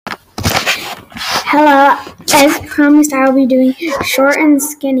Hello, as promised, I will be doing short and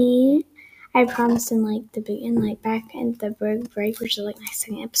skinny. I promised in back in the break, which is my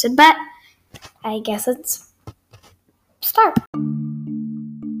second episode. But I guess let's start.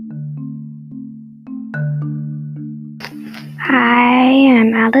 Hi,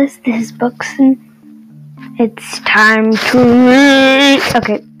 I'm Alice. This is Books, and it's time to read.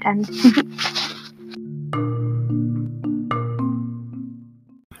 Okay, done.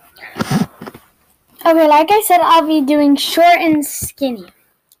 Okay, like I said, I'll be doing short and skinny.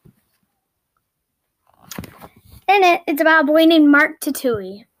 In it, it's about a boy named Mark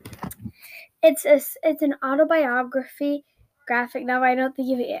Tatui. It's an autobiography graphic novel. I don't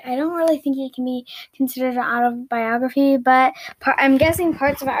really think it can be considered an autobiography, but I'm guessing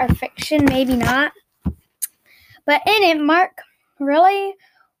parts of it are fiction, maybe not. But in it, Mark really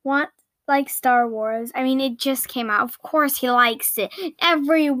likes Star Wars. I mean, it just came out. Of course he likes it.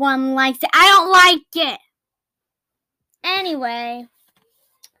 Everyone likes it. I don't like it. Anyway,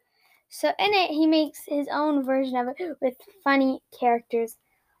 so in it, he makes his own version of it with funny characters.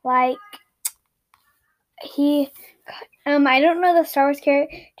 I don't know the Star Wars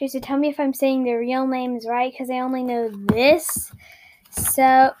characters, so tell me if I'm saying their real names right, because I only know this.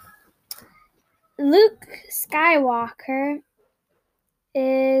 So, Luke Skywalker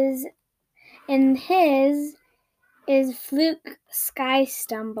is Fluke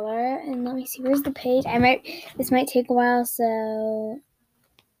Skystumbler. And let me see, where's the page? This might take a while, so...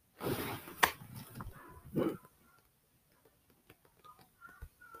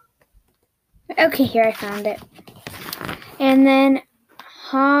 Okay, here, I found it. And then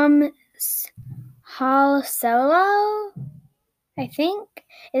Han Solo, I think,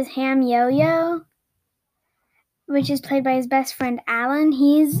 is Ham Yo-Yo, which is played by his best friend Alan.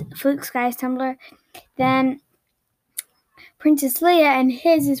 He's Fluke Skystumbler. Then Princess Leia, and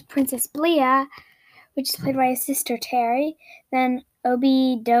his is Princess Leia, which is played by his sister Terry. Then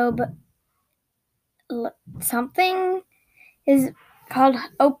Obi-Dobe something is called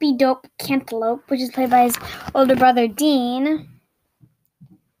Opie-Dope Cantaloupe, which is played by his older brother Dean.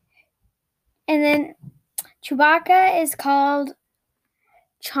 And then Chewbacca is called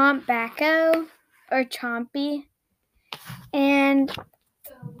Chompbacco or Chompy. And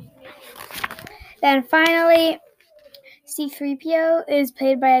then finally, C-3PO is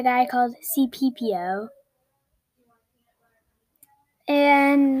played by a guy called C-P-P-O.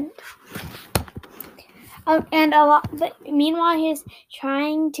 Meanwhile, he's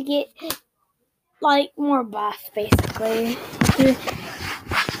trying to get more buff. Basically,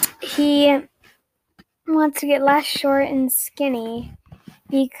 he wants to get less short and skinny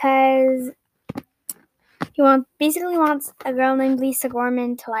because he wants a girl named Lisa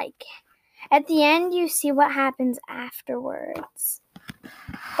Gorman to like. At the end, you see what happens afterwards.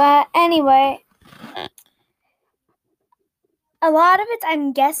 But anyway, a lot of it's,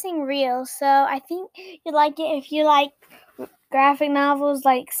 I'm guessing, real. So I think you'd like it if you like graphic novels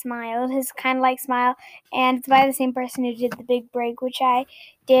like Smile. It's kind of like Smile. And it's by the same person who did The Big Break, which I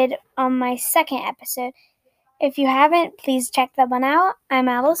did on my second episode. If you haven't, please check that one out. I'm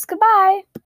Alice. Goodbye.